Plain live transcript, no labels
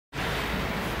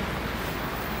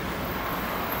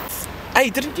Hey,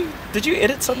 did you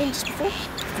edit something just before?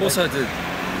 Of course I did.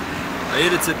 I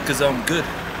edited because I'm good.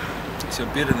 So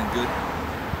I'm better than good.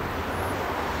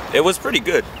 It was pretty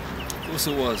good. Of course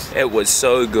it was. It was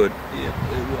so good. Yeah,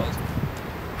 it was.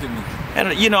 Give me.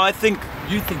 And you know, I think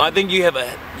you've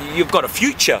got a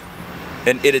future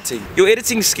in editing. Your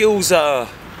editing skills are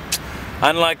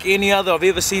unlike any other I've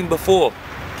ever seen before.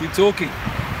 Keep talking.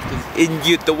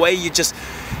 The way you just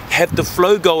have the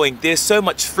flow going. There's so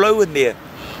much flow in there.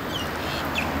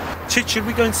 Should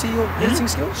we go and see your editing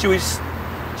skills?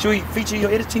 Should we feature your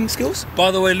editing skills?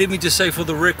 By the way, let me just say for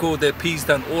the record that P's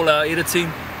done all our editing,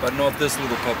 but not this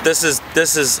little puppy. This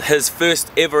is his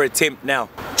first ever attempt now.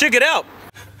 Check it out.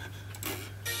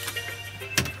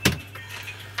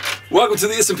 Welcome to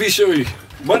the SnP show.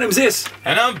 My name's S.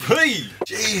 And I'm P.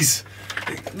 Jeez.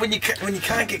 When you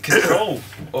can't get control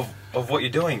of what you're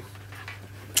doing.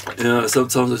 Yeah,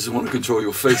 sometimes I just want to control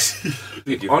your face.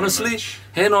 Honestly,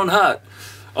 hand on heart,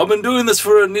 I've been doing this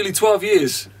for nearly 12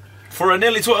 years. For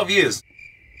nearly 12 years.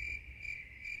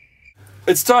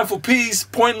 It's time for P's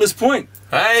pointless point.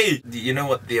 Hey! You know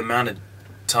what the amount of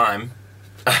time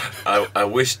I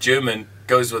wish German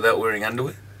goes without wearing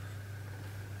underwear?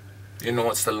 You know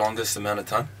what's the longest amount of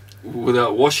time?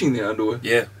 Without washing their underwear?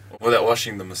 Yeah, without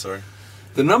washing them, sorry.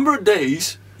 The number of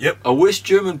days a West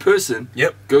German person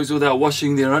goes without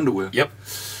washing their underwear. Yep.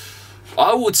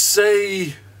 I would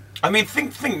say... I mean,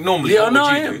 think normally. Yeah, what no,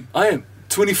 would you do? I am.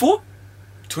 24?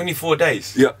 24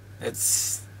 days? Yeah.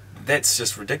 That's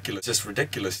just ridiculous. Just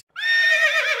ridiculous.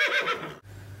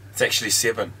 It's actually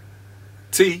 7.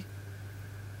 T?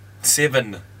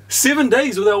 7. 7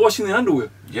 days without washing their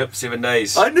underwear? Yep, 7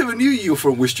 days. I never knew you were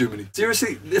from West Germany.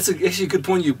 Seriously, that's actually a good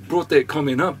point you brought that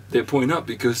point up,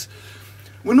 because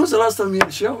when was the last time you had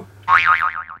a shower?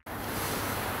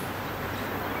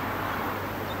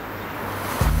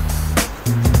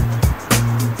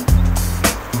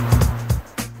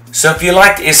 So if you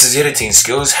liked S's editing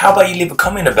skills, how about you leave a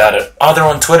comment about it, either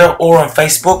on Twitter or on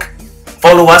Facebook.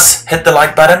 Follow us, hit the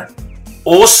like button.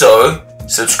 Also,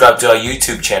 subscribe to our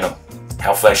YouTube channel.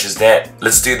 How flash is that?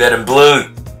 Let's do that in blue.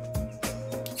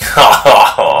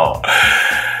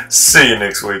 See you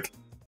next week.